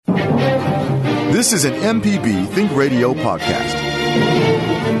This is an MPB Think Radio podcast.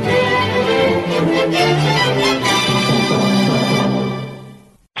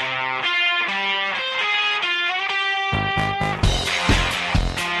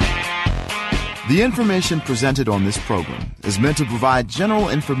 The information presented on this program is meant to provide general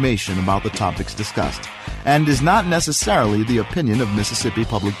information about the topics discussed and is not necessarily the opinion of Mississippi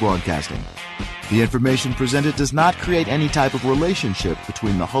Public Broadcasting. The information presented does not create any type of relationship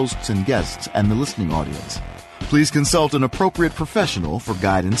between the hosts and guests and the listening audience. Please consult an appropriate professional for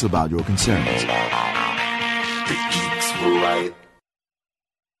guidance about your concerns. The geeks were right.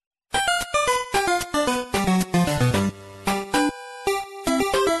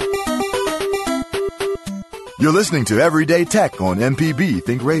 You're listening to Everyday Tech on MPB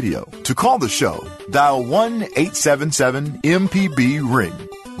Think Radio. To call the show, dial 1-877-MPB-RING.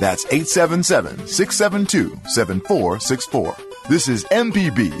 That's 877-672-7464. This is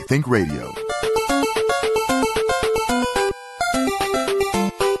MPB Think Radio.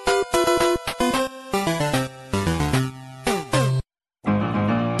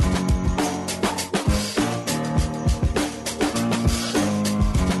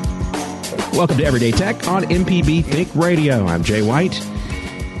 Welcome to Everyday Tech on MPB Think Radio. I'm Jay White.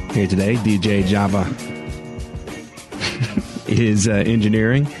 Here today, DJ Java is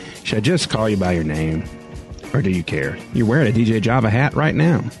engineering. Should I just call you by your name? Or do you care? You're wearing a DJ Java hat right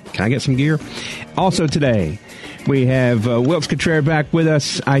now. Can I get some gear? Also today, we have Wilkes Cottrell back with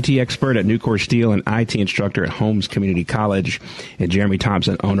us, IT expert at Nucor Steel and IT instructor at Holmes Community College, and Jeremy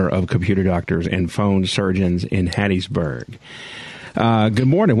Thompson, owner of Computer Doctors and Phone Surgeons in Hattiesburg. Good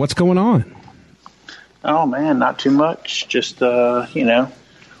morning. What's going on? Oh, man, not too much. Just, work. You know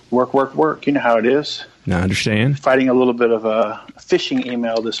how it is. I understand. Fighting a little bit of a phishing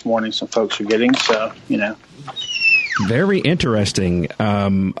email this morning some folks are getting, so, Very interesting.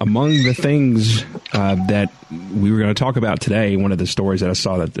 Among the things that we were going to talk about today, one of the stories that I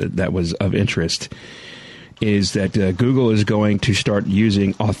saw that was of interest is that Google is going to start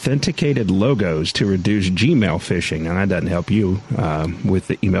using authenticated logos to reduce Gmail phishing. And that doesn't help you with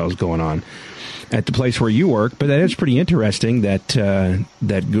the emails going on at the place where you work. But that is pretty interesting that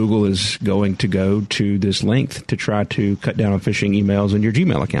that Google is going to go to this length to try to cut down on phishing emails in your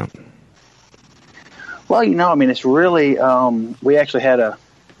Gmail account. Well, it's really, we actually had a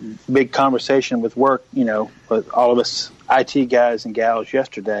big conversation with work, with all of us IT guys and gals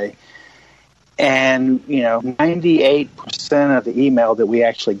yesterday. And, 98% of the email that we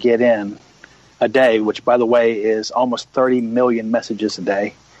actually get in a day, which, by the way, is almost 30 million messages a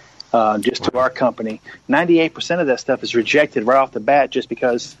day, just to our company, 98% of that stuff is rejected right off the bat just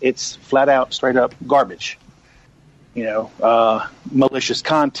because it's flat out, straight up garbage. Malicious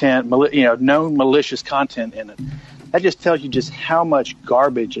content, known malicious content in it. That just tells you just how much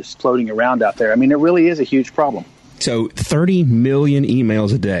garbage is floating around out there. I mean, it really is a huge problem. So 30 million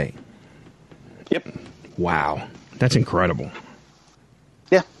emails a day. Yep. Wow. That's incredible.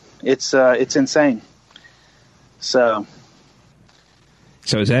 Yeah. It's insane. So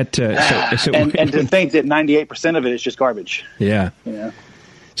is that... and to think that 98% of it is just garbage. Yeah.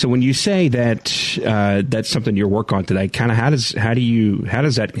 So when you say that that's something you work on today, kind of how do you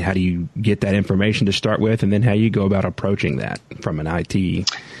get that information to start with, and then how you go about approaching that from an IT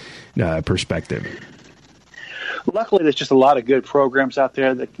perspective? Luckily, there's just a lot of good programs out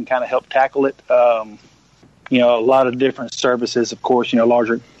there that can kind of help tackle it. A lot of different services, of course,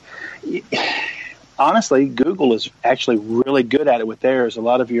 larger. Honestly, Google is actually really good at it with theirs. A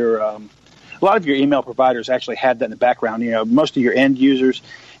lot of your email providers actually have that in the background. Most of your end users,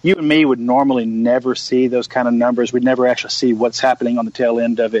 you and me would normally never see those kind of numbers. We'd never actually see what's happening on the tail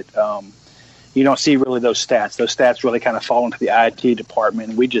end of it. You don't see really those stats. Those stats really kind of fall into the IT department,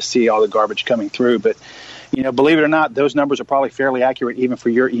 and we just see all the garbage coming through. But, believe it or not, those numbers are probably fairly accurate even for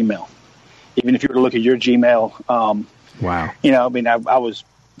your email. Even if you were to look at your Gmail. Wow. I was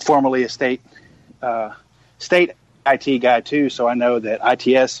formerly a state IT guy too, so I know that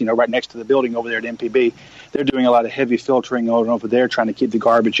ITS, right next to the building over there at MPB, they're doing a lot of heavy filtering over there, trying to keep the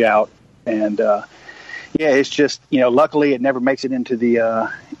garbage out. And it's just luckily it never makes it into the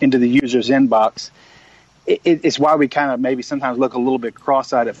user's inbox. It's why we kind of maybe sometimes look a little bit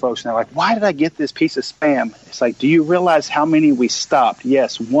cross-eyed at folks now, like, why did I get this piece of spam? It's like, do you realize how many we stopped?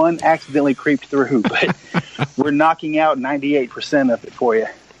 Yes, one accidentally creeped through, but we're knocking out 98% of it for you.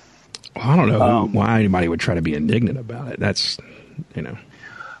 Well, I don't know why anybody would try to be indignant about it. That's, you'd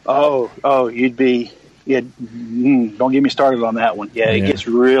be, don't get me started on that one. Yeah, it gets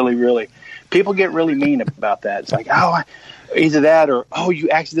really, really, people get really mean about that. It's like, either that or, you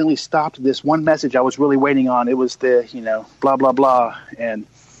accidentally stopped this one message I was really waiting on. It was the, blah, blah, blah. And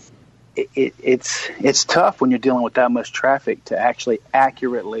it's tough when you're dealing with that much traffic to actually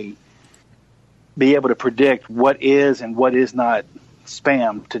accurately be able to predict what is and what is not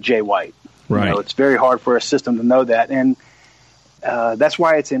spam to Jay White. Right. You know, it's very hard for a system to know that, and that's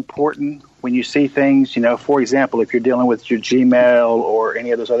why it's important when you see things. You know, for example, if you're dealing with your Gmail or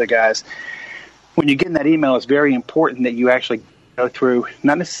any of those other guys, when you get in that email, it's very important that you actually go through,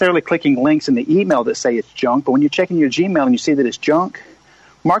 not necessarily clicking links in the email that say it's junk, but when you're checking your Gmail and you see that it's junk,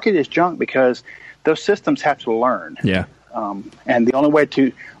 mark it as junk, because those systems have to learn. Yeah. And the only way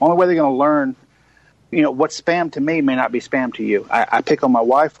they're going to learn, you know, what's spam to me may not be spam to you. I pick on my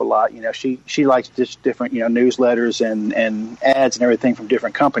wife a lot. You know, she likes just different, you know, newsletters and ads and everything from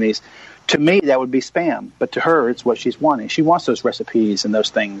different companies. To me, that would be spam, but to her, it's what she's wanting. She wants those recipes and those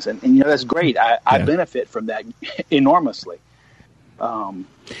things, and you know, that's great. I benefit from that enormously. You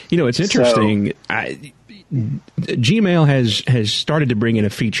know, it's interesting. Gmail has started to bring in a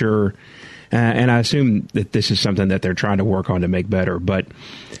feature, and I assume that this is something that they're trying to work on to make better. But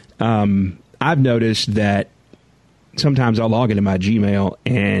I've noticed that sometimes I'll log into my Gmail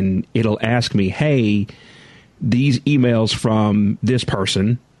and it'll ask me, hey, these emails from this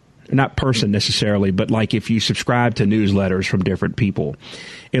person, not person necessarily, but like if you subscribe to newsletters from different people,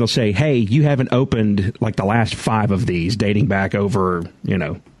 it'll say, hey, you haven't opened like the last 5 of these dating back over, you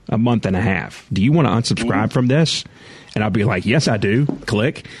know, a month and a half. Do you want to unsubscribe from this? And I'll be like, yes, I do.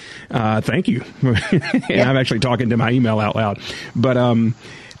 Click. Thank you. And I'm actually talking to my email out loud. But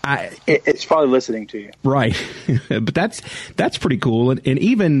it's probably listening to you. Right. But that's pretty cool. And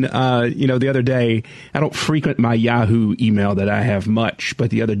even, you know, the other day, I don't frequent my Yahoo email that I have much, but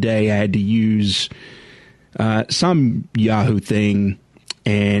the other day I had to use some Yahoo thing,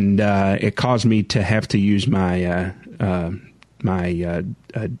 and it caused me to have to use my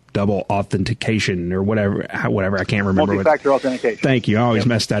double authentication or whatever, I can't remember. Multi-factor authentication. Thank you. I always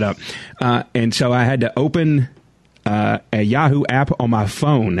mess that up. And so I had to open a Yahoo app on my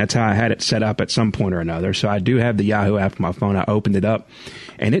phone. That's how I had it set up at some point or another. So I do have the Yahoo app on my phone. I opened it up,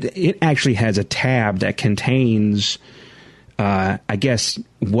 and it actually has a tab that contains, I guess,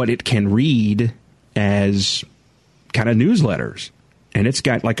 what it can read as kind of newsletters. And it's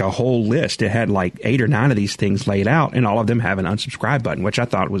got like a whole list. It had like 8 or 9 of these things laid out, and all of them have an unsubscribe button, which I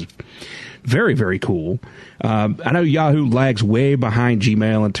thought was very, very cool. I know Yahoo lags way behind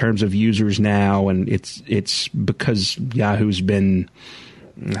Gmail in terms of users now, and it's because Yahoo's been,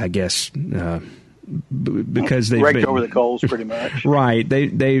 I guess, because they've raked been over the coals pretty much. Right.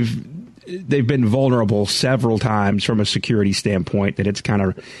 They've been vulnerable several times from a security standpoint. That it's kind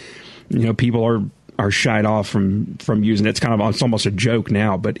of, you know, people are shied off from using it. It's almost a joke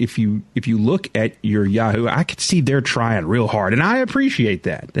now. But if you look at your Yahoo, I could see they're trying real hard, and I appreciate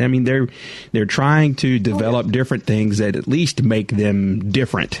that. I mean, they're trying to develop different things that at least make them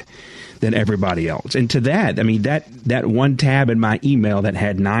different than everybody else. And to that, I mean, that one tab in my email that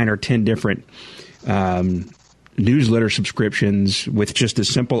had 9 or 10 different newsletter subscriptions with just a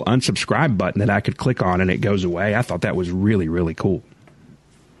simple unsubscribe button that I could click on and it goes away. I thought that was really, really cool.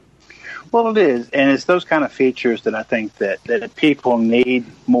 Well, it is, and it's those kind of features that I think that people need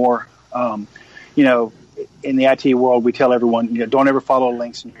more. You know, in the IT world, we tell everyone, you know, don't ever follow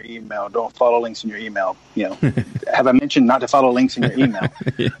links in your email. Don't follow links in your email. You know, have I mentioned not to follow links in your email?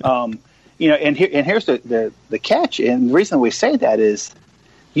 Yeah. You know, and here's the catch, and the reason we say that is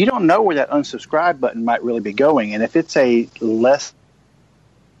you don't know where that unsubscribe button might really be going, and if it's a less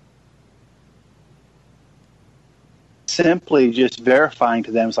simply just verifying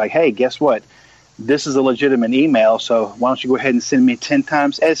to them, it's like, hey, guess what? This is a legitimate email, so why don't you go ahead and send me 10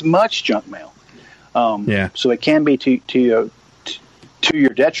 times as much junk mail? So it can be to your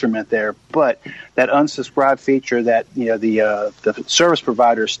detriment there, but that unsubscribe feature that, you know, the service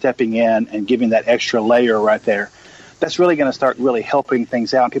provider stepping in and giving that extra layer right there, that's really going to start really helping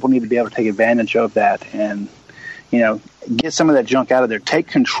things out. People need to be able to take advantage of that and, you know, get some of that junk out of there. Take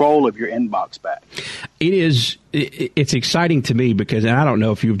control of your inbox back. It's exciting to me because, and I don't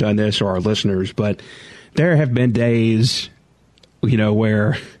know if you've done this or our listeners, but there have been days, you know,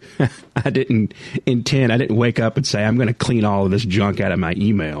 where I didn't wake up and say, I'm going to clean all of this junk out of my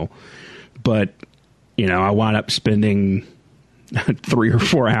email. But, you know, I wound up spending 3 or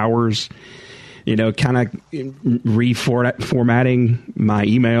 4 hours, you know, kind of reformatting my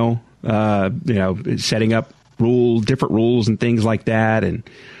email, you know, setting up different rules and things like that, and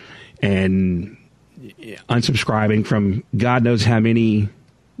unsubscribing from God knows how many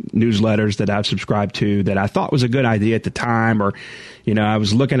newsletters that I've subscribed to that I thought was a good idea at the time, or, I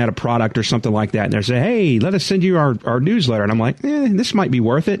was looking at a product or something like that, and they say, hey, let us send you our newsletter. And I'm like, this might be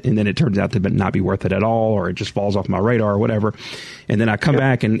worth it. And then it turns out to not be worth it at all, or it just falls off my radar or whatever. And then I come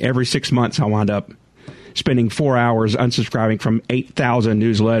back, and every 6 months I wind up spending 4 hours unsubscribing from 8,000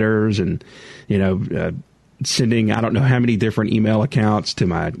 newsletters and, sending I don't know how many different email accounts to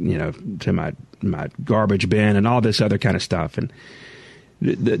my garbage bin and all this other kind of stuff. And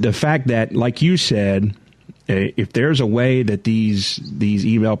the fact that, like you said, if there's a way that these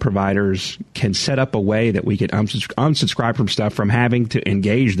email providers can set up a way that we can unsubscribe from stuff from having to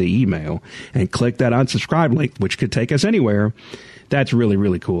engage the email and click that unsubscribe link, which could take us anywhere, that's really,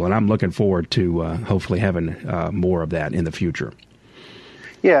 really cool. And I'm looking forward to hopefully having more of that in the future.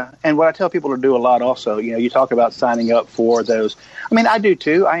 Yeah, and what I tell people to do a lot also, you talk about signing up for those. I mean, I do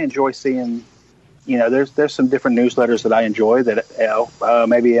too. I enjoy seeing, there's some different newsletters that I enjoy that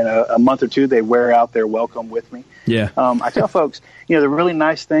maybe in a month or two they wear out their welcome with me. Yeah. I tell folks, the really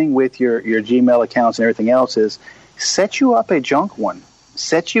nice thing with your Gmail accounts and everything else is set you up a junk one.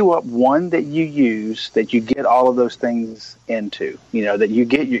 Set you up one that you use that you get all of those things into, that you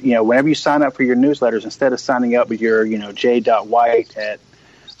get, whenever you sign up for your newsletters, instead of signing up with your, j.white at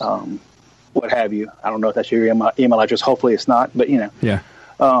what have you. I don't know if that's your email address. Hopefully it's not, but Yeah.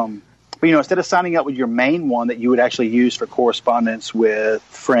 But instead of signing up with your main one that you would actually use for correspondence with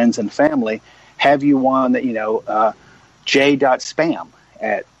friends and family, have you one that j.spam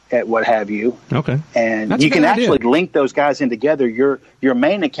at what have you. Okay. And that's you can actually idea. link those guys in together. Your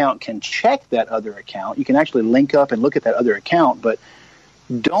main account can check that other account. You can actually link up and look at that other account, but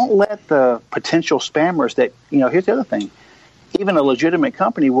don't let the potential spammers that here's the other thing. Even a legitimate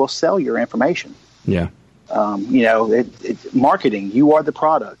company will sell your information. Yeah. It's marketing. You are the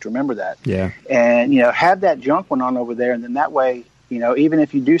product. Remember that. Yeah. And, have that junk one on over there. And then that way, even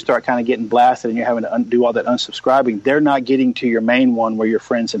if you do start kind of getting blasted and you're having to do all that unsubscribing, they're not getting to your main one where your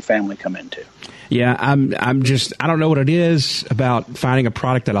friends and family come into. Yeah. I don't know what it is about finding a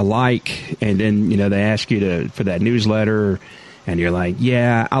product that I like. And then, they ask you for that newsletter. And you're like,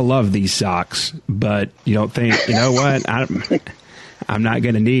 yeah, I love these socks, but you don't think, what? I'm not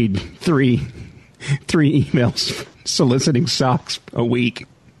going to need three emails soliciting socks a week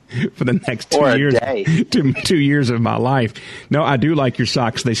for the next 2 years, 2 years of my life. No, I do like your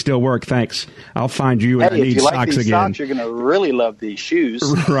socks. They still work. Thanks. I'll find you when I need socks again. If you like these socks, you're going to really love these shoes.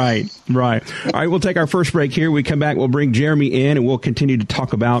 Right. All right, we'll take our first break here. We come back, we'll bring Jeremy in, and we'll continue to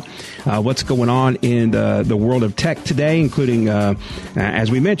talk about what's going on in the world of tech today, including,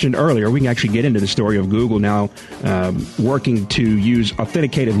 as we mentioned earlier, we can actually get into the story of Google now working to use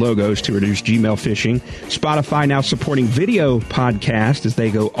authenticated logos to reduce Gmail phishing. Spotify now supporting video podcast as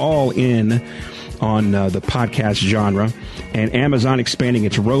they go all in on the podcast genre, and Amazon expanding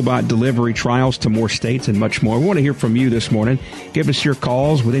its robot delivery trials to more states and much more. We want to hear from you this morning. Give us your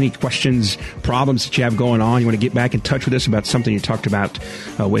calls with any questions, problems that you have going on. You want to get back in touch with us about something you talked about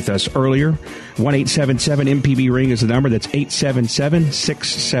with us earlier. 1-877-MPB-RING is the number. That's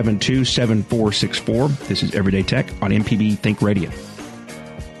 877-672-7464. This is Everyday Tech on MPB Think Radio.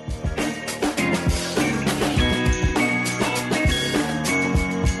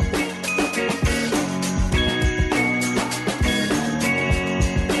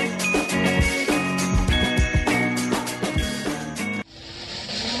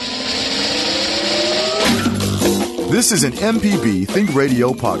 This is an MPB Think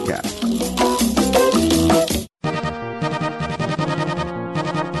Radio podcast.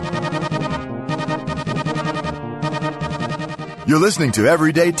 You're listening to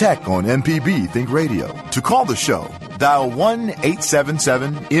Everyday Tech on MPB Think Radio. To call the show, dial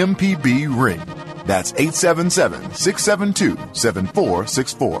 1-877-MPB-RING. That's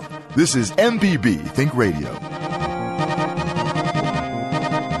 877-672-7464. This is MPB Think Radio.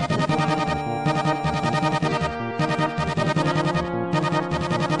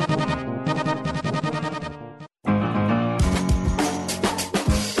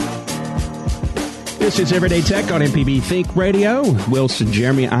 This is Everyday Tech on MPB Think Radio. Wilson,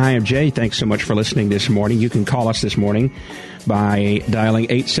 Jeremy, I am Jay. Thanks so much for listening this morning. You can call us this morning by dialing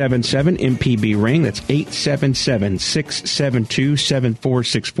 877-MPB-RING. That's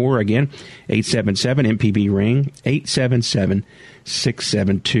 877-672-7464. Again, 877-MPB-RING,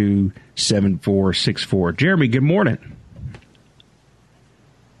 877-672-7464. Jeremy, good morning.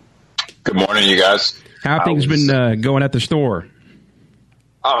 Good morning, you guys. How have things been going at the store?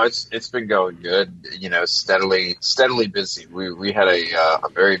 Oh, it's been going good. Steadily busy. We had a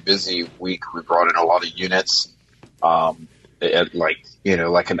very busy week. We brought in a lot of units. at like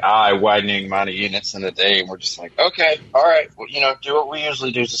an eye-widening amount of units in a day, and we're just like, okay, all right, well, do what we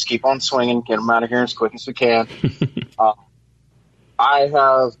usually do, just keep on swinging, get them out of here as quick as we can. I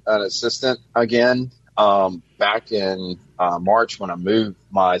have an assistant again. Back in March when I moved,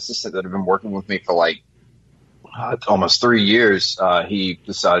 my assistant that had been working with me for like almost 3 years, he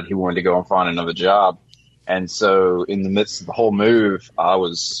decided he wanted to go and find another job. And so in the midst of the whole move, I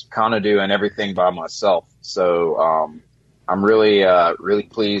was kind of doing everything by myself. So I'm really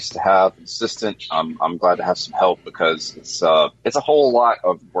pleased to have an assistant. I'm glad to have some help because it's a whole lot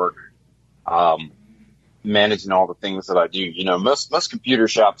of work managing all the things that I do. Most computer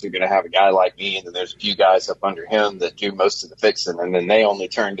shops are going to have a guy like me, and then there's a few guys up under him that do most of the fixing, and then they only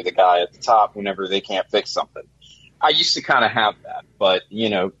turn to the guy at the top whenever they can't fix something. I used to kind of have that, but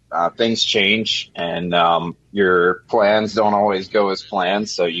things change, and your plans don't always go as planned,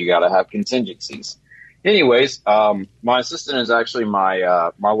 so you got to have contingencies. Anyways, my assistant is actually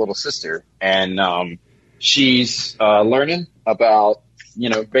my little sister, and she's learning about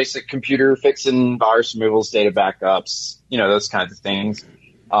basic computer fixing, virus removals, data backups, those kinds of things.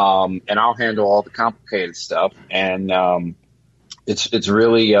 And I'll handle all the complicated stuff. And it's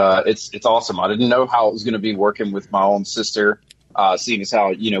really it's awesome. I didn't know how it was going to be working with my own sister, seeing as how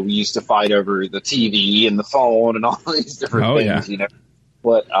we used to fight over the TV and the phone and all these different things. Yeah.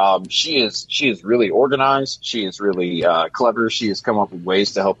 But she is really organized. She is really clever. She has come up with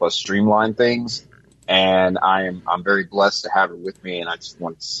ways to help us streamline things. And I'm very blessed to have her with me. And I just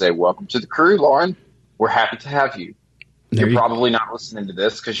wanted to say welcome to the crew, Lauren. We're happy to have you. You're probably not listening to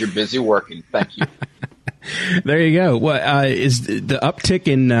this because you're busy working. Thank you. There you go. Well, is the uptick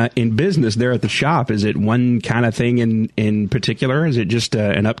in business there at the shop, is it one kind of thing in particular? Is it just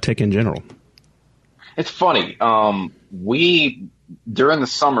an uptick in general? It's funny. During the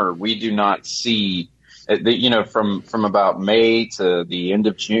summer, we do not see from about May to the end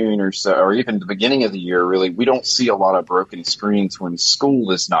of June or so, or even the beginning of the year, really, we don't see a lot of broken screens when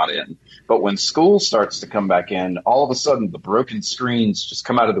school is not in. But when school starts to come back in, all of a sudden the broken screens just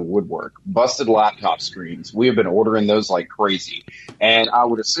come out of the woodwork. Busted laptop screens. We have been ordering those like crazy. And I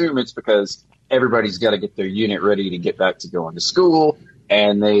would assume it's because everybody's got to get their unit ready to get back to going to school,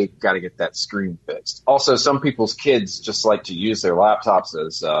 and they got to get that screen fixed. Also, some people's kids just like to use their laptops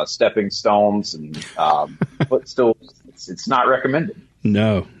as stepping stones, and but still, it's not recommended.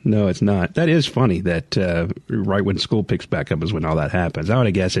 No, it's not. That is funny that right when school picks back up is when all that happens. I would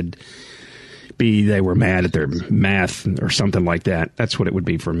have guessed it'd be they were mad at their math or something like that. That's what it would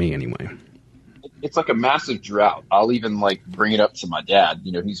be for me anyway. It's like a massive drought. I'll even like bring it up to my dad.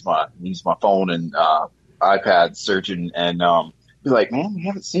 He's my phone and iPad surgeon, and be like, man, we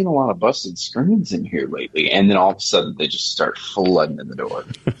haven't seen a lot of busted screens in here lately. And then all of a sudden, they just start flooding in the door.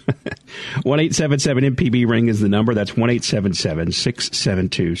 1-877-MPB-RING is the number. That's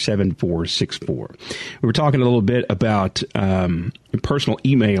 1-877-672-7464. We were talking a little bit about personal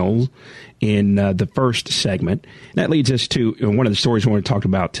emails in the first segment. And that leads us to one of the stories we want to talk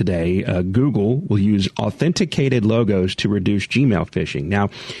about today. Google will use authenticated logos to reduce Gmail phishing. Now,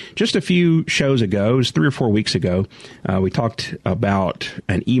 just a few shows ago, it was 3 or 4 weeks ago, we talked about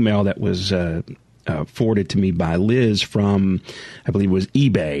an email that was forwarded to me by Liz from, I believe it was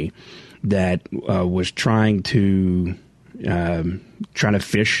eBay, that was trying to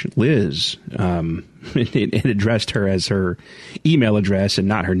phish Liz. It addressed her as her email address and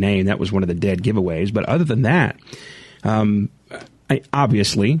not her name. That was one of the dead giveaways. But other than that,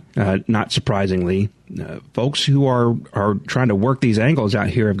 obviously, not surprisingly, folks who are trying to work these angles out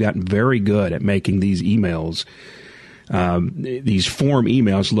here have gotten very good at making these emails, these form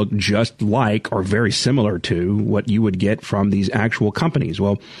emails, look just like or very similar to what you would get from these actual companies.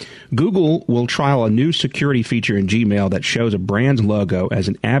 Well, Google will trial a new security feature in Gmail that shows a brand's logo as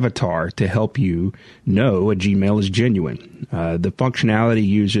an avatar to help you know a Gmail is genuine. The functionality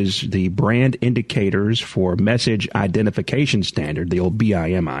uses the Brand Indicators for Message Identification Standard, the old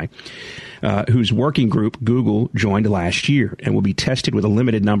BIMI, whose working group Google joined last year and will be tested with a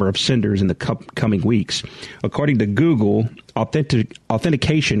limited number of senders in the coming weeks. According to Google,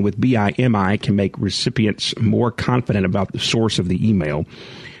 authentication with BIMI can make recipients more confident about the source of the email,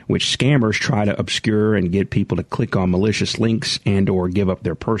 which scammers try to obscure and get people to click on malicious links and or give up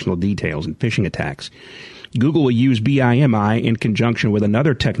their personal details in phishing attacks. Google will use BIMI in conjunction with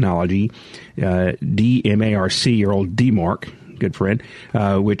another technology, DMARC, or old DMARC, good friend,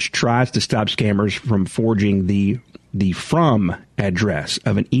 which tries to stop scammers from forging the from address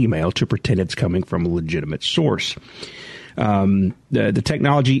of an email to pretend it's coming from a legitimate source. The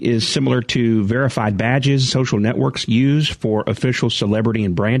technology is similar to verified badges social networks use for official celebrity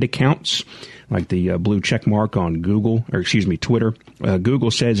and brand accounts. like the blue check mark on Twitter.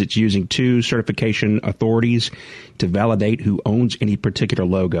 Google says it's using 2 certification authorities to validate who owns any particular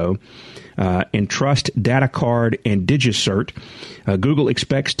logo. Entrust, DataCard, and DigiCert. Google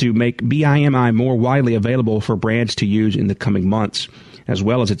expects to make BIMI more widely available for brands to use in the coming months. As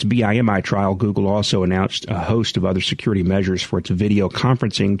well as its BIMI trial, Google also announced a host of other security measures for its video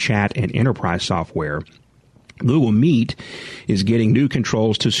conferencing, chat, and enterprise software. Google Meet is getting new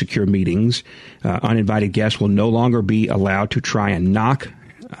controls to secure meetings. Uninvited guests will no longer be allowed to try and knock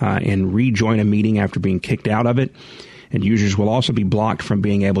and rejoin a meeting after being kicked out of it. And users will also be blocked from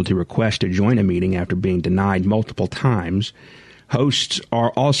being able to request to join a meeting after being denied multiple times. Hosts are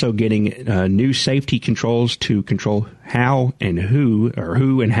also getting new safety controls to control how and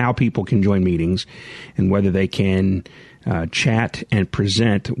who and how people can join meetings and whether they can chat and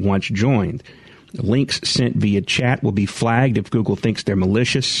present once joined. Links sent via chat will be flagged if Google thinks they're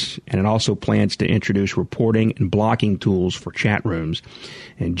malicious, and it also plans to introduce reporting and blocking tools for chat rooms.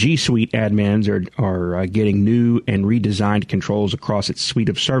 And G Suite admins are getting new and redesigned controls across its suite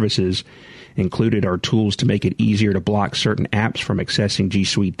of services. Included are tools to make it easier to block certain apps from accessing G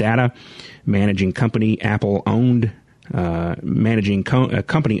Suite data, managing company-owned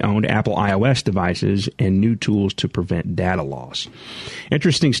Apple iOS devices, and new tools to prevent data loss.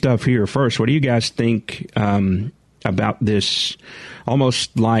 Interesting stuff here. First, what do you guys think about this?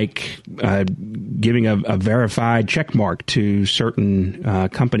 Almost like giving a verified check mark to certain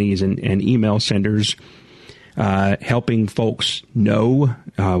companies and email senders, helping folks know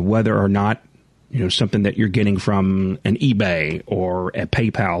whether or not something that you're getting from an eBay or a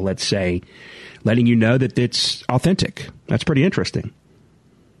PayPal, let's say, letting you know that it's authentic. That's pretty interesting.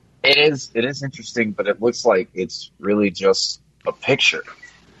 It is interesting, but it looks like it's really just a picture.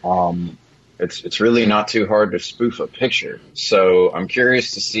 It's really not too hard to spoof a picture. So I'm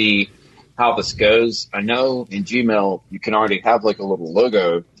curious to see how this goes. I know in Gmail you can already have like a little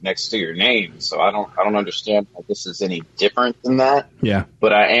logo next to your name, so I don't understand how this is any different than that. Yeah.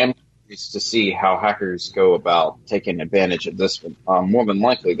 But I am curious to see how hackers go about taking advantage of this one. More than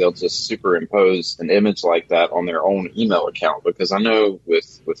likely, they'll just superimpose an image like that on their own email account, because I know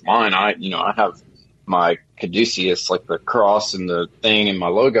with mine, I have my Caduceus, like the cross and the thing and my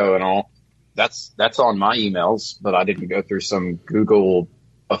logo and all. That's on my emails, but I didn't go through some Google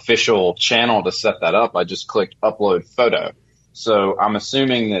official channel to set that up. I just clicked upload photo. So I'm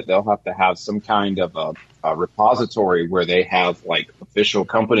assuming that they'll have to have some kind of a repository where they have like official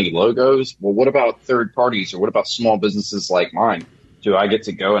company logos. Well, what about third parties, or what about small businesses like mine? Do I get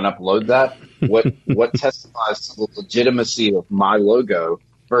to go and upload that? What testifies to the legitimacy of my logo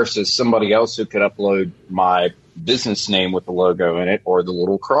versus somebody else who could upload my business name with the logo in it or the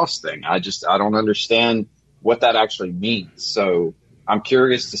little cross thing? I don't understand what that actually means. So I'm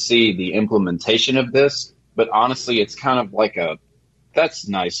curious to see the implementation of this, but honestly, it's kind of like that's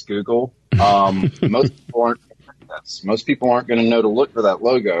nice, Google. Most people aren't going to know to look for that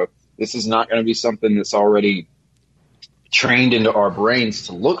logo. This is not going to be something that's already trained into our brains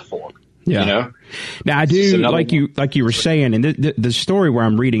to look for. Yeah. Now I do like you were saying, and the story where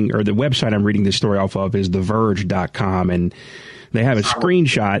I'm reading, or the website I'm reading this story off of, is TheVerge.com, and they have a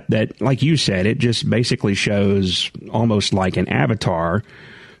screenshot that, like you said, it just basically shows almost like an avatar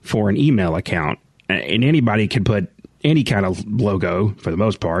for an email account, and anybody can put any kind of logo for the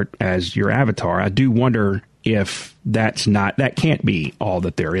most part as your avatar. I do wonder if that can't be all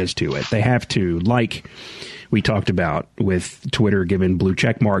that there is to it. They have to, like we talked about with Twitter giving blue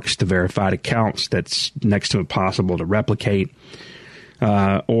check marks to verified accounts, that's next to impossible to replicate.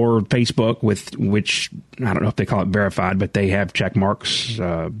 Or Facebook, with which I don't know if they call it verified, but they have check marks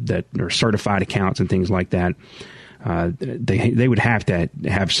that are certified accounts and things like that. They would have to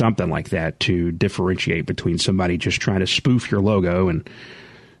have something like that to differentiate between somebody just trying to spoof your logo and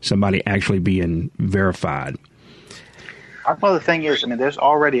somebody actually being verified. Well, the thing is, there's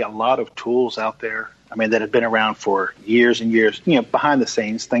already a lot of tools out there, that have been around for years and years, behind the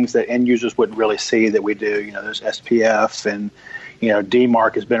scenes, things that end users wouldn't really see that we do. There's SPF and,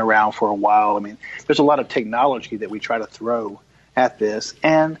 DMARC has been around for a while. There's a lot of technology that we try to throw at this.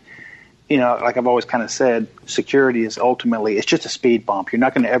 And, like I've always kind of said, security is ultimately, it's just a speed bump. You're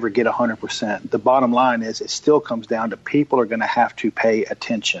not going to ever get 100%. The bottom line is it still comes down to people are going to have to pay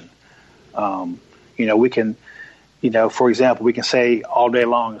attention. We can, for example, we can say all day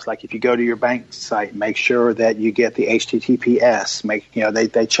long, it's like if you go to your bank site, make sure that you get the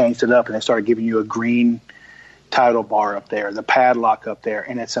HTTPS. They changed it up and they started giving you a green title bar up there, the padlock up there.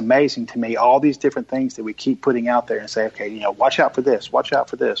 And it's amazing to me, all these different things that we keep putting out there and say, okay, watch out for this, watch out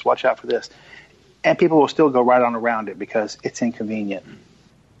for this, watch out for this. And people will still go right on around it because it's inconvenient.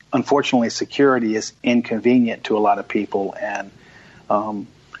 unfortunately, security is inconvenient to a lot of people. And,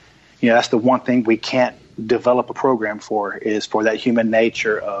 that's the one thing we can't develop a program for, is for that human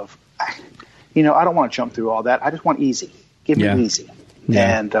nature of, I don't want to jump through all that. I just want easy. Give me easy.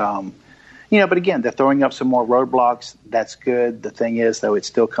 Yeah. And, but again, they're throwing up some more roadblocks. That's good. The thing is, though, it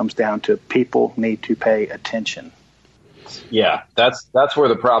still comes down to people need to pay attention. Yeah, that's where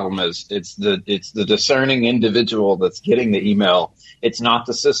the problem is. It's the discerning individual that's getting the email. It's not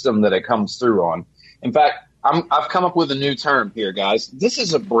the system that it comes through on. In fact, I've come up with a new term here, guys. This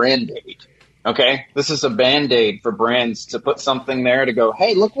is a brand-aid. Okay, this is a Band-Aid for brands to put something there to go,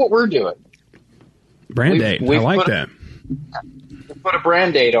 hey, look what we're doing. Brand-Aid. I like that. Put a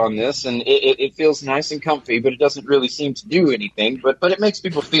Brand-Aid on this, and it feels nice and comfy, but it doesn't really seem to do anything. But it makes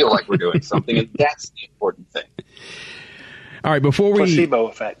people feel like we're doing something, and that's the important thing. All right, before placebo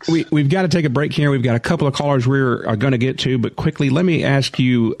effects. We've got to take a break here. We've got a couple of callers we are going to get to, but quickly, let me ask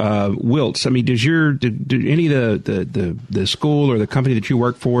you, Wiltz. I mean, do any of the school or the company that you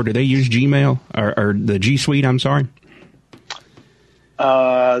work for, do they use Gmail or the G Suite? I'm sorry.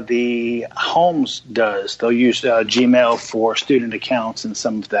 The Homes does. They'll use Gmail for student accounts and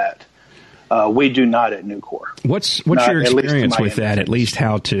some of that. We do not at Nucor. What's your experience with that? At least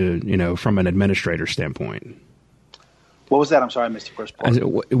how to, from an administrator standpoint. What was that? I'm sorry, I missed the first part.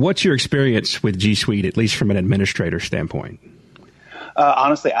 What's your experience with G Suite, at least from an administrator standpoint?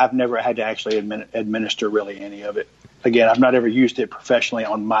 Honestly, I've never had to actually administer really any of it. Again, I've not ever used it professionally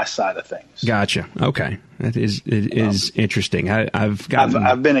on my side of things. Gotcha. Okay, it is interesting.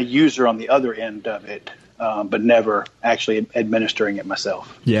 I've been a user on the other end of it, but never actually administering it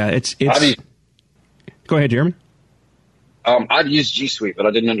myself. Yeah, it's. Go ahead, Jeremy. I've used G Suite, but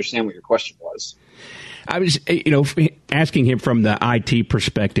I didn't understand what your question was. I was, asking him from the IT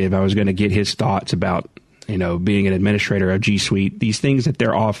perspective. I was going to get his thoughts about, being an administrator of G Suite. These things that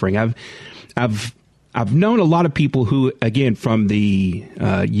they're offering. I've known a lot of people who, again, from the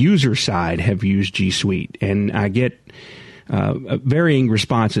user side, have used G Suite, and I get varying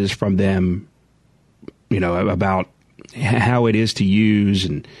responses from them, about how it is to use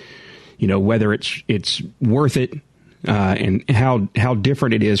and, whether it's worth it. And how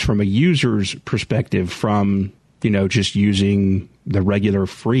different it is from a user's perspective from, just using the regular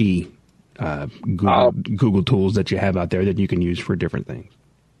free Google tools that you have out there that you can use for different things.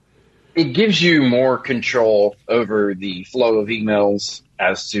 It gives you more control over the flow of emails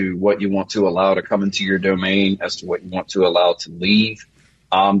as to what you want to allow to come into your domain, as to what you want to allow to leave.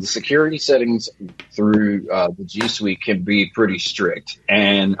 The security settings through the G Suite can be pretty strict.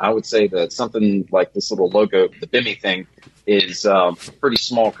 And I would say that something like this little logo, the BIMI thing, is pretty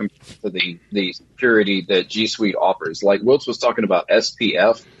small compared to the security that G Suite offers. Like Wiltz was talking about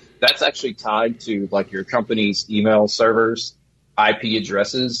SPF, that's actually tied to like your company's email servers, IP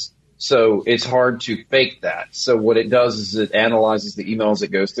addresses. So it's hard to fake that. So what it does is it analyzes the emails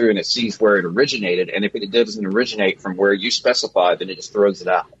it goes through and it sees where it originated. And if it doesn't originate from where you specify, then it just throws it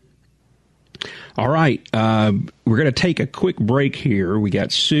out. All right. We're going to take a quick break here. We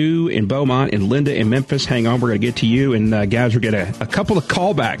got Sue in Beaumont and Linda in Memphis. Hang on. We're going to get to you. And guys, we're going to a couple of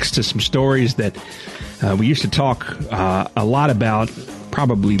callbacks to some stories that we used to talk a lot about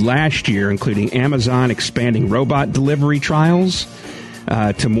probably last year, including Amazon expanding robot delivery trials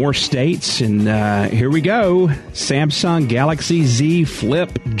to more states. And here we go. Samsung Galaxy Z Flip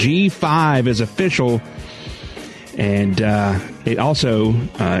G5 is official. And it also,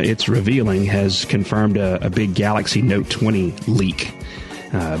 it's revealing, has confirmed a big Galaxy Note 20 leak.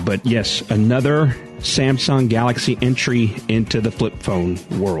 But yes, another Samsung Galaxy entry into the flip phone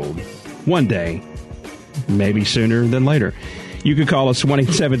world. One day, maybe sooner than later. You can call us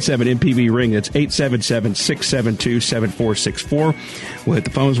 1-877-MPB-RING. That's 877-672-7464. We'll hit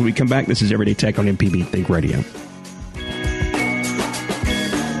the phones when we come back. This is Everyday Tech on MPB Think Radio.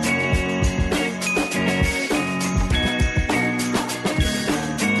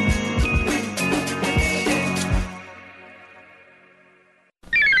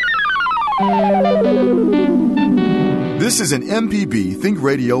 This is an MPB Think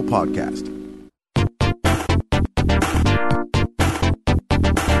Radio podcast.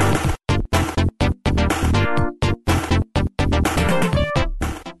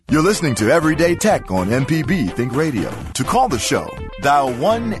 You're listening to Everyday Tech on MPB Think Radio. To call the show, dial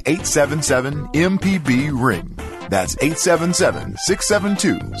 1-877-MPB-RING. That's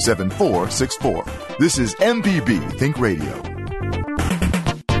 877-672-7464. This is MPB Think Radio.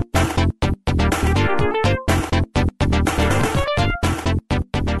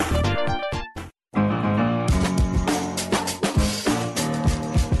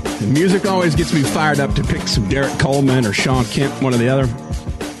 Music always gets me fired up to pick some Derek Coleman or Sean Kemp, one or the other.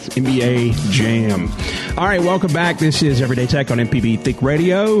 NBA Jam. All right, welcome back. This is Everyday Tech on MPB Think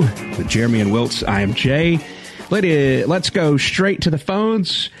Radio with Jeremy and Wiltz. I am Jay. Let's go straight to the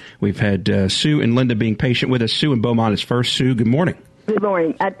phones. We've had Sue and Linda being patient with us. Sue and Beaumont is first. Sue, good morning. Good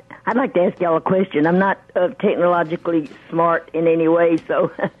morning. I'd like to ask y'all a question. I'm not technologically smart in any way,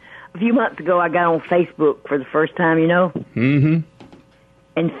 so a few months ago I got on Facebook for the first time, you know? Mm-hmm.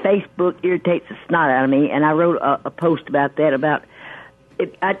 And Facebook irritates the snot out of me, and I wrote a post about that, about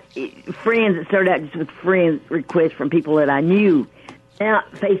friends. It started out just with friend requests from people that I knew. Now,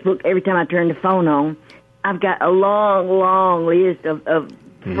 Facebook, every time I turn the phone on, I've got a long list of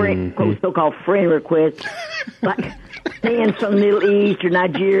friend, so-called friend requests, like fans from the Middle East or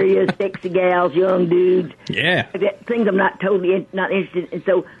Nigeria, sexy gals, young dudes. Yeah. Things I'm not interested in.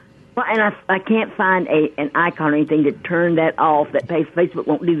 So, and I can't find an icon or anything to turn that off. That Facebook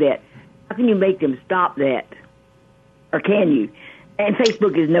won't do that. How can you make them stop that? Or can you? And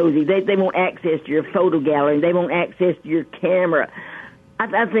Facebook is nosy. They won't access to your photo gallery. They won't access to your camera.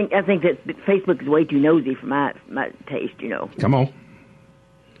 I think that Facebook is way too nosy for my taste, you know. Come on.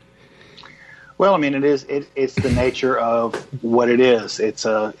 Well, I mean, it's the nature of what it is. It's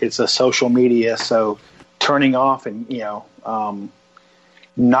a social media, so turning off and,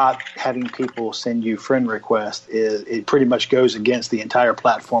 not having people send you friend requests it pretty much goes against the entire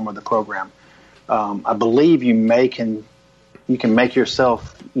platform of the program. I believe you can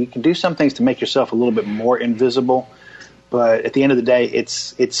do some things to make yourself a little bit more invisible, but at the end of the day,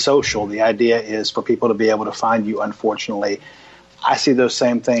 it's social. The idea is for people to be able to find you. Unfortunately, I see those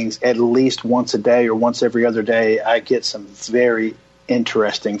same things at least once a day or once every other day. I get some very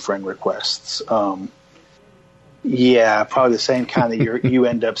interesting friend requests. Yeah, probably the same kind that you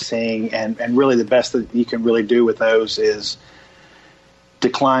end up seeing, and really the best that you can really do with those is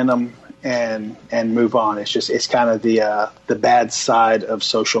decline them and move on. It's kind of the bad side of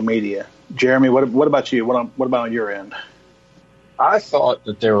social media. Jeremy, what about you? What about on your end? I thought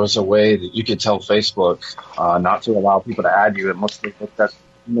that there was a way that you could tell Facebook not to allow people to add you unless they looked at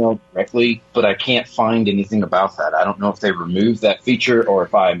email directly, but I can't find anything about that. I don't know if they removed that feature or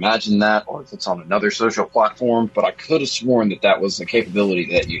if I imagined that or if it's on another social platform, but I could have sworn that was a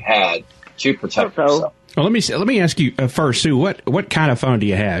capability that you had to protect yourself. Well, let me ask you first, Sue. What kind of phone do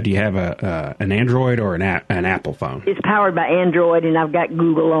you have? Do you have an Android or an Apple phone? It's powered by Android, and I've got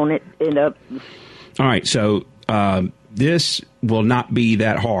Google on it. All right, so this will not be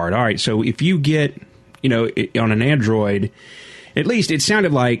that hard. All right, so if you get, on an Android, at least it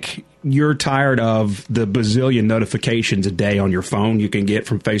sounded like you're tired of the bazillion notifications a day on your phone you can get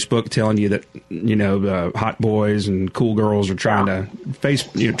from Facebook telling you that, hot boys and cool girls are trying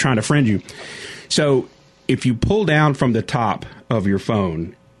to friend you. So if you pull down from the top of your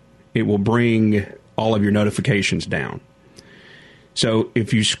phone, it will bring all of your notifications down. So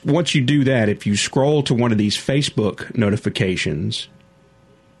once you do that, if you scroll to one of these Facebook notifications,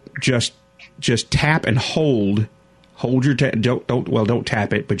 just tap and hold your don't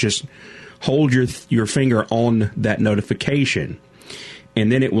tap it, but just hold your finger on that notification,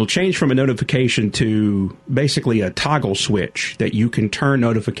 and then it will change from a notification to basically a toggle switch that you can turn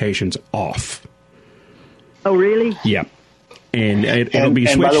notifications off. Oh, really? Yeah. And it'll be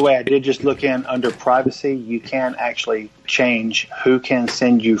switched. And by the way, I did just look in under privacy. You can actually change who can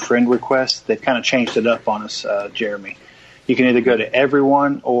send you friend requests. They've kind of changed it up on us, Jeremy. You can either go to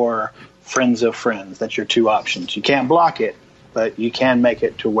everyone or friends of friends. That's your two options. You can't block it, but you can make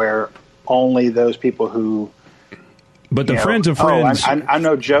it to where only those people who... But the friends of friends... I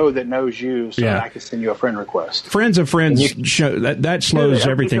know Joe that knows you, so I can send you a friend request. Friends of friends, that slows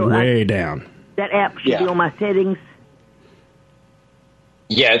everything way down. That app should be on my settings.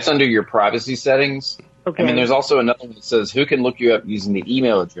 Yeah, it's under your privacy settings. Okay. I mean, there's also another one that says who can look you up using the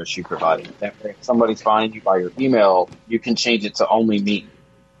email address you provided. That way, if somebody's finding you by your email, you can change it to only me.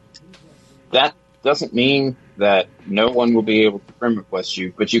 That doesn't mean that no one will be able to friend request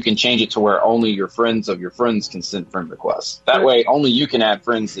you, but you can change it to where only your friends of your friends can send friend requests. That way, only you can add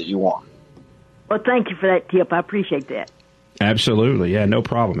friends that you want. Well, thank you for that tip. I appreciate that. Absolutely. Yeah, no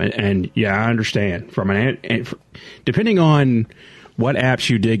problem. And I understand. Depending on what apps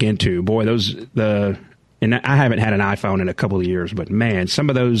you dig into, boy, and I haven't had an iPhone in a couple of years, but man, some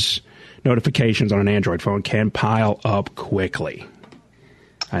of those notifications on an Android phone can pile up quickly.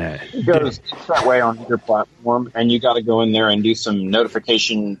 It goes that way on your platform, and you got to go in there and do some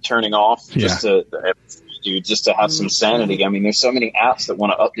notification turning off just to dude, just to have some sanity. I mean, there's so many apps that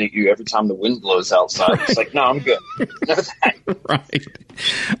want to update you every time the wind blows outside. It's like, no, I'm good. No thanks. Right.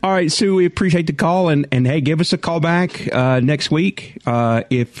 All right, Sue, we appreciate the call. And hey, give us a call back next week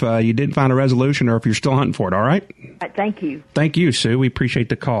if you didn't find a resolution or if you're still hunting for it, all right? Thank you. Thank you, Sue. We appreciate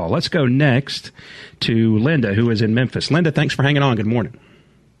the call. Let's go next to Linda, who is in Memphis. Linda, thanks for hanging on. Good morning.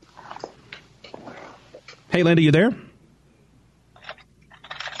 Hey, Linda, you there?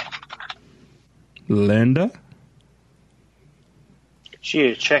 Linda? She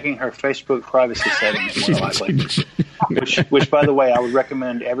is checking her Facebook privacy settings, more likely. which, by the way, I would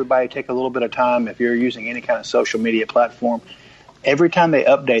recommend everybody take a little bit of time if you're using any kind of social media platform. Every time they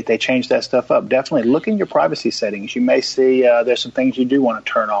update, they change that stuff up. Definitely look in your privacy settings. You may see there's some things you do want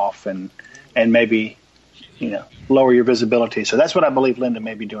to turn off and maybe, lower your visibility. So that's what I believe Linda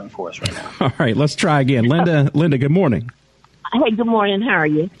may be doing for us right now. All right, let's try again. Linda, good morning. Hey, good morning. How are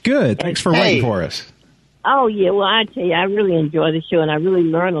you? Good. Thanks for waiting for us. Oh, yeah. Well, I tell you, I really enjoy the show, and I really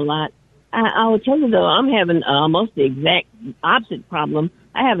learn a lot. I will tell you, though, I'm having almost the exact opposite problem.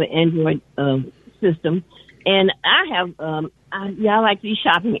 I have an Android system, and I have, I like these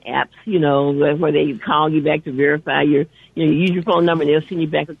shopping apps, where they call you back to verify you use your phone number, and they'll send you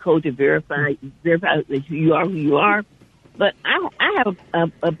back a code to verify that you are who you are. But I have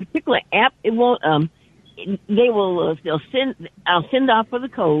a particular app. It won't, I'll send off for the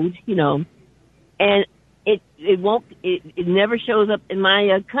code, and it won't, it never shows up in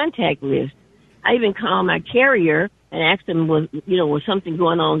my contact list. I even call my carrier and ask them, was something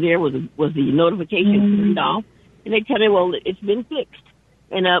going on there? Was the notification turned off? And they tell me, well, it's been fixed.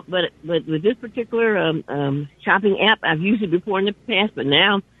 And, but with this particular, shopping app, I've used it before in the past, but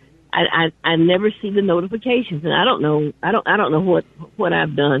now I never see the notifications, and I don't know what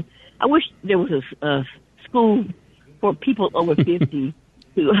I've done. I wish there was a school for people over 50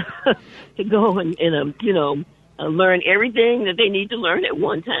 to go and learn everything that they need to learn at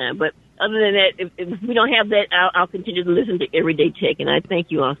one time. But other than that, if we don't have that, I'll continue to listen to Everyday Tech, and I thank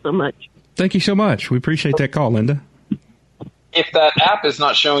you all so much. Thank you so much. We appreciate that call, Linda. If that app is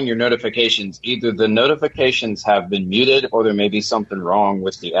not showing your notifications, either the notifications have been muted or there may be something wrong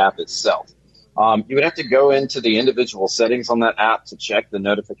with the app itself. You would have to go into the individual settings on that app to check the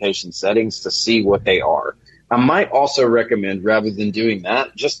notification settings to see what they are. I might also recommend, rather than doing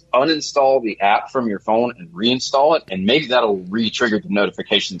that, just uninstall the app from your phone and reinstall it, and maybe that'll re-trigger the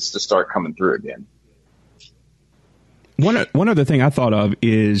notifications to start coming through again. One other thing I thought of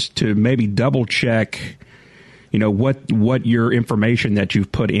is to maybe double check, what your information that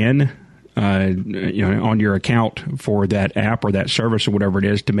you've put in, on your account for that app or that service or whatever it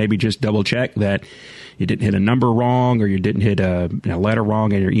is, to maybe just double check that you didn't hit a number wrong or you didn't hit a letter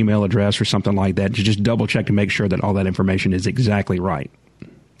wrong in your email address or something like that. To just double check to make sure that all that information is exactly right.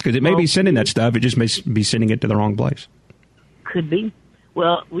 Because it may be sending that stuff, it just may be sending it to the wrong place. Could be.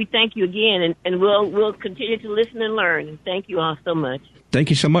 Well, we thank you again, and we'll continue to listen and learn. And thank you all so much. Thank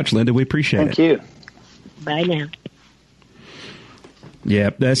you so much, Linda. We appreciate it. Thank you. Bye now.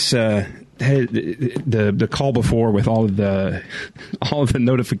 Yeah, that's the call before with all of the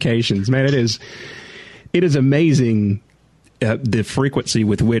notifications. Man, it is amazing the frequency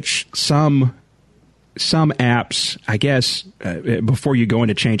with which some apps, I guess, before you go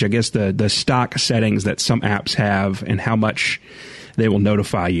into change, I guess the stock settings that some apps have and how much they will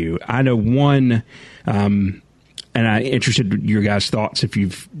notify you. I know one, and I'm interested in your guys' thoughts if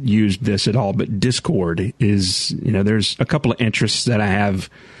you've used this at all, but Discord is, there's a couple of interests that I have,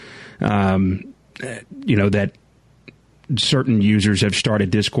 that certain users have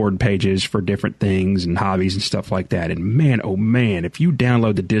started Discord pages for different things and hobbies and stuff like that. And man, oh man, if you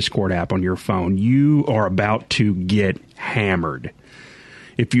download the Discord app on your phone, you are about to get hammered.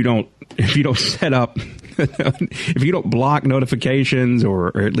 If you don't set up, if you don't block notifications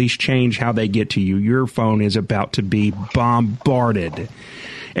or at least change how they get to you, your phone is about to be bombarded.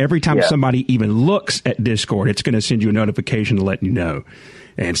 Every time somebody even looks at Discord, it's going to send you a notification to let you know.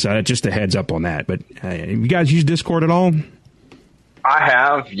 And so just a heads up on that. But have you guys use Discord at all? I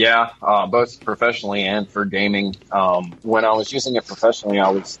have, yeah, both professionally and for gaming. When I was using it professionally, I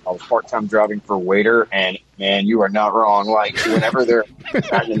was part-time driving for Waiter, and man, you are not wrong. Like whenever they're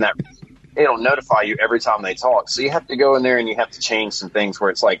in that, it'll notify you every time they talk. So you have to go in there and you have to change some things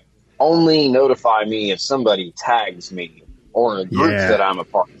where it's like only notify me if somebody tags me or a group that I'm a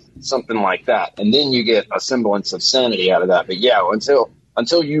part of, something like that, and then you get a semblance of sanity out of that. But yeah,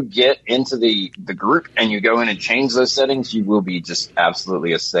 until you get into the group and you go in and change those settings, you will be just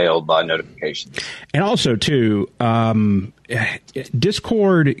absolutely assailed by notifications. And also, too,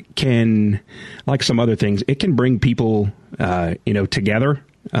 Discord can, like some other things, it can bring people, together.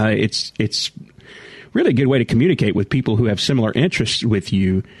 It's really good way to communicate with people who have similar interests with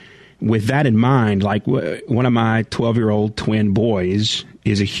you. With that in mind, like one of my 12-year-old twin boys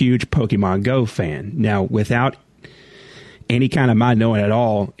is a huge Pokemon Go fan. Now, without any kind of my knowing at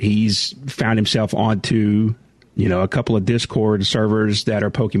all, he's found himself onto, a couple of Discord servers that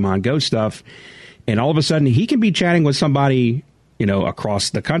are Pokemon Go stuff. And all of a sudden, he can be chatting with somebody, across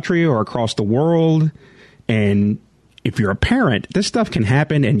the country or across the world. And if you're a parent, this stuff can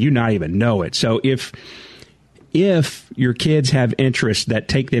happen and you not even know it. So if your kids have interests that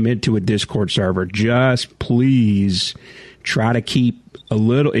take them into a Discord server, just please try to keep a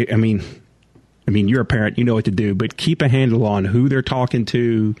little, I mean, you're a parent, you know what to do, but keep a handle on who they're talking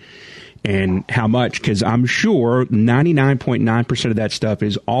to and how much, because I'm sure 99.9% of that stuff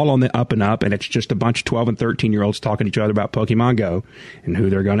is all on the up and up, and it's just a bunch of 12 and 13-year-olds talking to each other about Pokemon Go and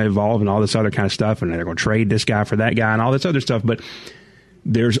who they're going to evolve and all this other kind of stuff, and they're going to trade this guy for that guy and all this other stuff. But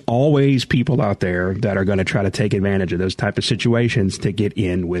there's always people out there that are going to try to take advantage of those type of situations to get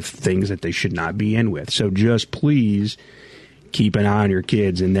in with things that they should not be in with. So just please keep an eye on your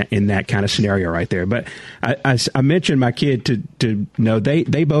kids in that kind of scenario right there. But I mentioned my kid to know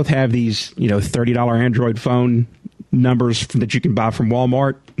they both have these $30 Android phone numbers that you can buy from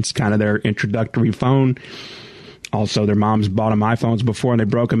Walmart. It's kind of their introductory phone. Also, their moms bought them iPhones before and they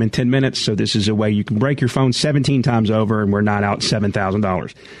broke them in 10 minutes. So this is a way you can break your phone 17 times over and we're not out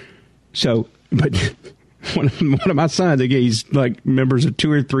 $7,000. So, but one of my sons, again, he's like members of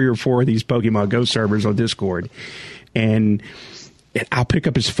 2 or 3 or 4 of these Pokemon Go servers on Discord. And I'll pick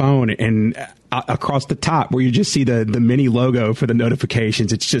up his phone and across the top where you just see the mini logo for the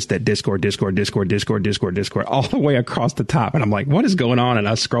notifications, it's just that Discord all the way across the top. And I'm like, what is going on? And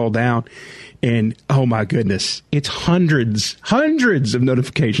I scroll down and oh my goodness, it's hundreds of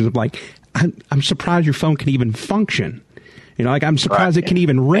notifications. I'm like, I'm surprised your phone can even function. I'm surprised it can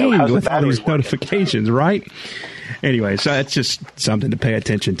even ring with all these notifications, right? Anyway, so that's just something to pay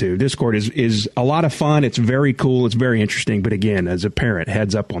attention to. Discord is a lot of fun. It's very cool. It's very interesting. But again, as a parent,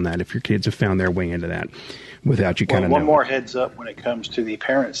 heads up on that if your kids have found their way into that without you kind of knowing. One more heads up when it comes to the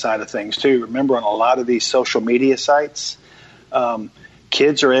parent side of things, too. Remember, on a lot of these social media sites,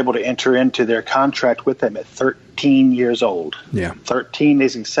 kids are able to enter into their contract with them at 13 years old. Yeah. 13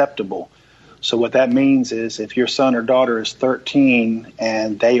 is acceptable. So what that means is if your son or daughter is 13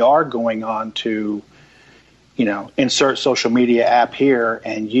 and they are going on to insert social media app here,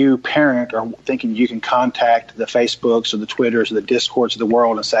 and you, parent, are thinking you can contact the Facebooks or the Twitters or the Discords of the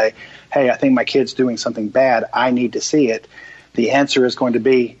world and say, hey, I think my kid's doing something bad. I need to see it. The answer is going to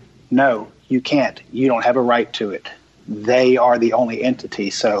be, no, you can't. You don't have a right to it. They are the only entity.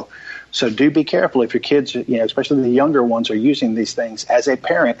 So do be careful if your kids, especially the younger ones, are using these things. As a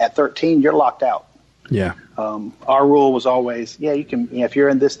parent, at 13, you're locked out. Yeah. Our rule was always, you can, if you're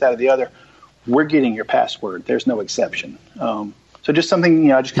in this, that, or the other, we're getting your password. There's no exception. So just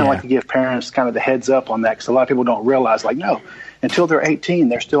something, I just kind of like to give parents kind of the heads up on that, because a lot of people don't realize, no, until they're 18,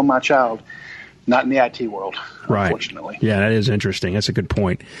 they're still my child. Not in the IT world, right. Unfortunately. Yeah, that is interesting. That's a good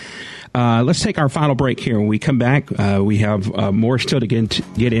point. Let's take our final break here. When we come back, we have more still to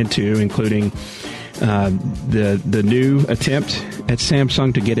get into, including the new attempt at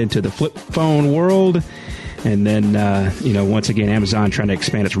Samsung to get into the flip phone world. And then, once again, Amazon trying to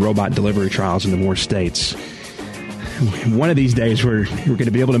expand its robot delivery trials into more states. One of these days, we're going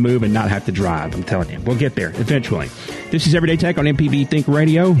to be able to move and not have to drive. I'm telling you. We'll get there eventually. This is Everyday Tech on MPB Think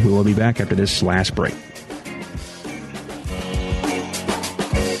Radio. We will be back after this last break.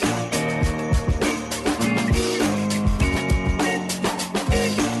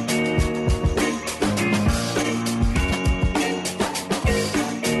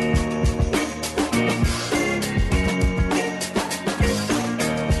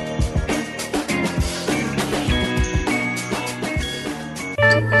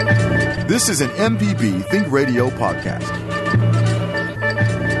 This is an MPB Think Radio podcast.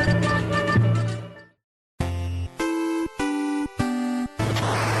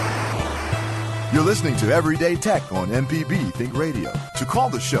 You're listening to Everyday Tech on MPB Think Radio. To call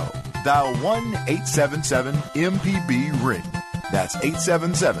the show, dial 1-877-MPB-RING. That's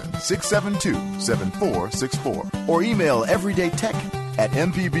 877-672-7464. Or email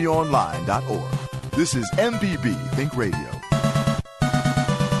everydaytech@mpbonline.org. This is MPB Think Radio.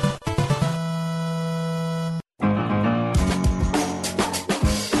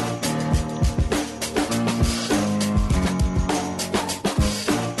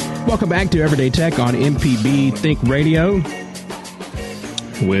 Welcome back to Everyday Tech on MPB Think Radio.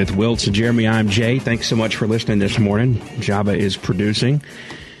 With Wiltz and Jeremy, I'm Jay. Thanks so much for listening this morning. Java is producing.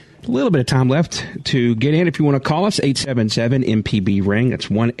 A little bit of time left to get in. If you want to call us, 877-MPB-RING. That's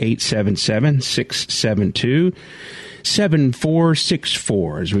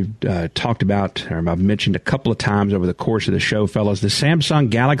 1-877-672-7464. As we've talked about, or I've mentioned a couple of times over the course of the show, fellas, the Samsung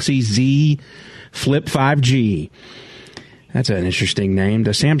Galaxy Z Flip 5G. That's an interesting name.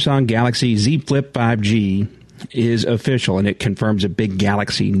 The Samsung Galaxy Z Flip 5G is official, and it confirms a big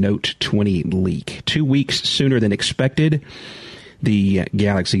Galaxy Note 20 leak. 2 weeks sooner than expected, the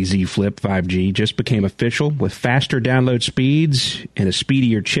Galaxy Z Flip 5G just became official with faster download speeds and a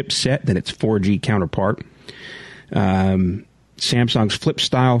speedier chipset than its 4G counterpart. Samsung's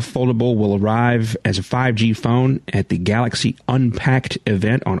Flip-style foldable will arrive as a 5G phone at the Galaxy Unpacked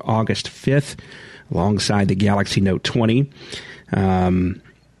event on August 5th, alongside the Galaxy Note 20.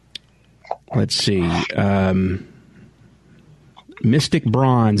 Let's see. Mystic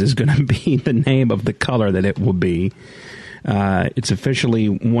Bronze is going to be the name of the color that it will be. It's officially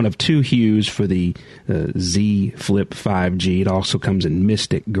one of two hues for the Z Flip 5G. It also comes in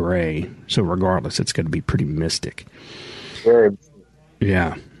Mystic Gray. So regardless, it's going to be pretty mystic. Very.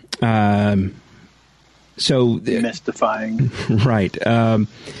 Yeah. So mystifying. Right.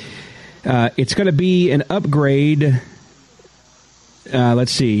 It's going to be an upgrade.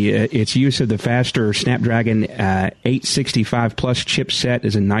 Let's see. Its use of the faster Snapdragon 865 Plus chipset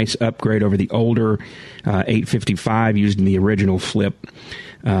is a nice upgrade over the older 855 used in the original Flip.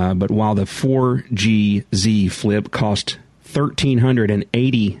 But while the 4G Z Flip cost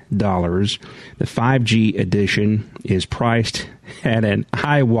 $1,380, the 5G edition is priced at an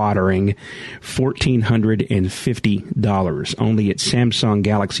eye-watering $1,450. Only its Samsung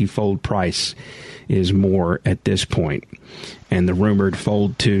Galaxy Fold price is more at this point, and the rumored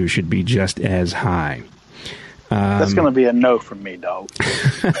Fold 2 should be just as high. That's going to be a no from me, dog.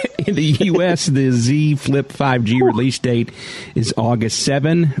 In the U.S., the Z Flip 5G release date is August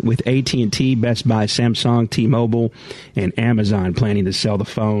 7, with AT&T, Best Buy, Samsung, T-Mobile, and Amazon planning to sell the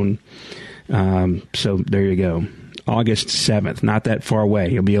phone. So there you go. August 7th, not that far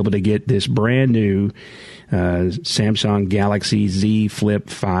away. You'll be able to get this brand new Samsung Galaxy Z Flip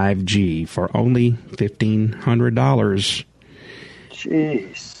 5G for only $1,500.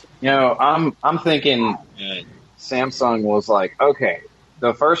 Jeez. You know, I'm thinking Samsung was like, okay,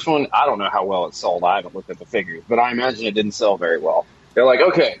 the first one, I don't know how well it sold. I haven't looked at the figures, but I imagine it didn't sell very well. They're like,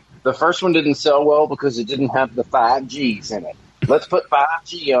 okay, the first one didn't sell well because it didn't have the 5Gs in it. Let's put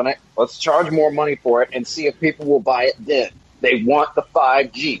 5G on it. Let's charge more money for it and see if people will buy it then. They want the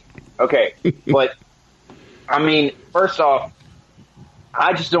 5G. Okay, but, I mean, first off,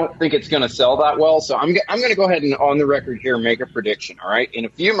 I just don't think it's going to sell that well. So I'm going to go ahead and on the record here make a prediction, all right? In a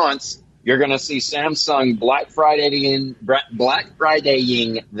few months, you're going to see Samsung Black Fridaying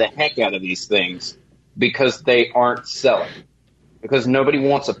the heck out of these things because they aren't selling. Because nobody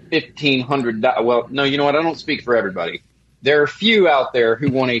wants a $1,500. Well, no, you know what? I don't speak for everybody. There are a few out there who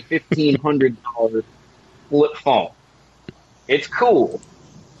want a $1,500 flip phone. It's cool,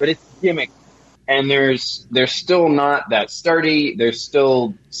 but it's gimmick. And there's still not that sturdy. There's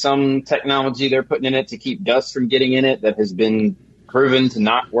still some technology they're putting in it to keep dust from getting in it that has been proven to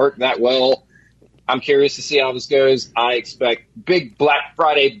not work that well. I'm curious to see how this goes. I expect big Black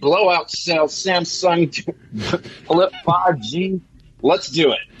Friday blowout sale Samsung Flip 5G. Let's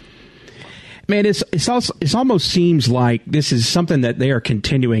do it. Man, it's almost seems like this is something that they are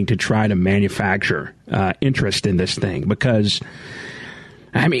continuing to try to manufacture interest in this thing because,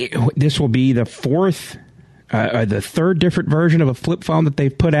 I mean, this will be the third different version of a flip phone that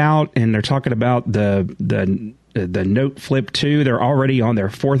they've put out, and they're talking about the Note Flip 2. They're already on their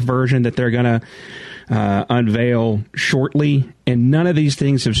fourth version that they're going to unveil shortly, and none of these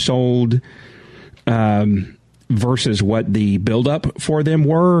things have sold versus what the buildup for them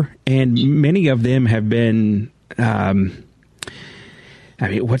were, and many of them have been. I mean,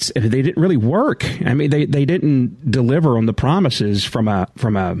 they didn't really work. I mean, they didn't deliver on the promises from a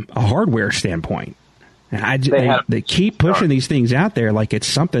hardware standpoint. And they keep pushing these things out there like it's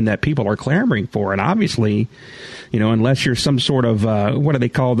something that people are clamoring for. And obviously, you know, unless you're some sort of what do they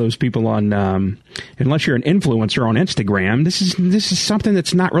call those people on? Unless you're an influencer on Instagram, this is something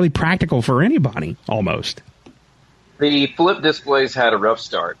that's not really practical for anybody. Almost. The flip displays had a rough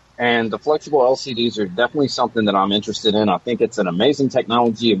start, and the flexible LCDs are definitely something that I'm interested in. I think it's an amazing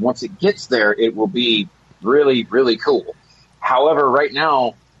technology, and once it gets there, it will be really, really cool. However, right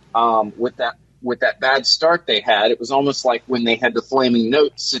now, with that bad start they had, it was almost like when they had the Flaming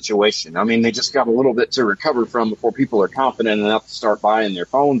Note situation. I mean, they just got a little bit to recover from before people are confident enough to start buying their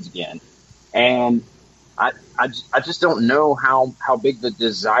phones again. And I just don't know how big the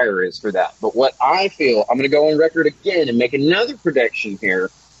desire is for that. But what I feel, I'm going to go on record again and make another prediction here.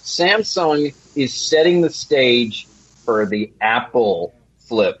 Samsung is setting the stage for the Apple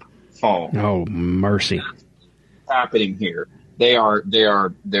flip phone. Oh, mercy. Happening here. They're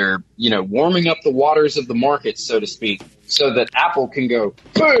warming up the waters of the market, so to speak, so that Apple can go,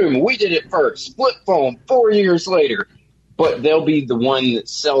 boom, we did it first. Flip phone 4 years later. But they'll be the one that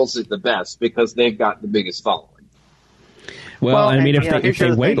sells it the best because they've got the biggest following. Well, I mean, if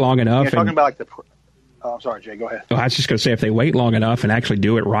they wait long enough. You're talking about like the. Oh, I'm sorry, Jay. Go ahead. Well, I was just going to say, if they wait long enough and actually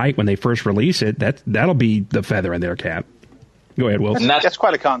do it right when they first release it, that'll be the feather in their cap. Go ahead, Will. That's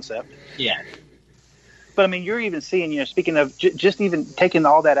quite a concept. Yeah. But I mean, you're even seeing, speaking of just even taking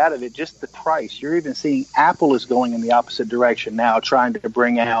all that out of it, just the price. You're even seeing Apple is going in the opposite direction now, trying to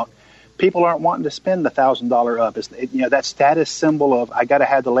bring out. People aren't wanting to spend the $1,000 up. It's, that status symbol of I got to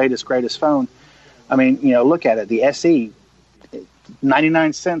have the latest, greatest phone. I mean, look at it. The SE,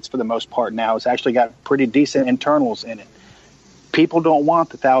 99 cents for the most part now. It's actually got pretty decent internals in it. People don't want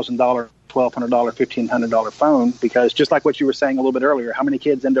the $1,000, $1,200, $1,500 phone because just like what you were saying a little bit earlier, how many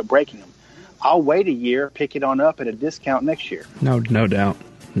kids end up breaking them? I'll wait a year, pick it on up at a discount next year. No doubt.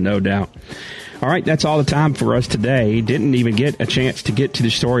 No doubt. All right, that's all the time for us today. Didn't even get a chance to get to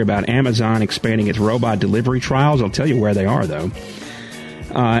the story about Amazon expanding its robot delivery trials. I'll tell you where they are, though.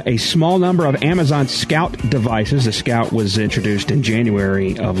 A small number of Amazon Scout devices. The Scout was introduced in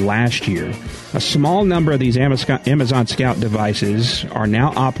January of last year. A small number of these Amazon Scout devices are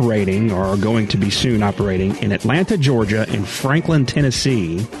now operating or are going to be soon operating in Atlanta, Georgia, and Franklin,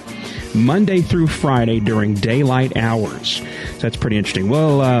 Tennessee, Monday through Friday during daylight hours. So that's pretty interesting.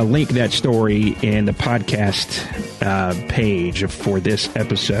 We'll link that story in the podcast page for this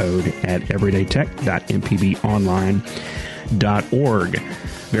episode at everydaytech.mpbonline.org.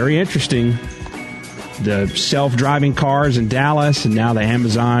 Very interesting. The self-driving cars in Dallas and now the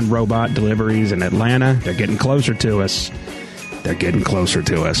Amazon robot deliveries in Atlanta. They're getting closer to us.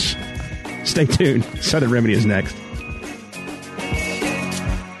 Stay tuned. Southern Remedy is next.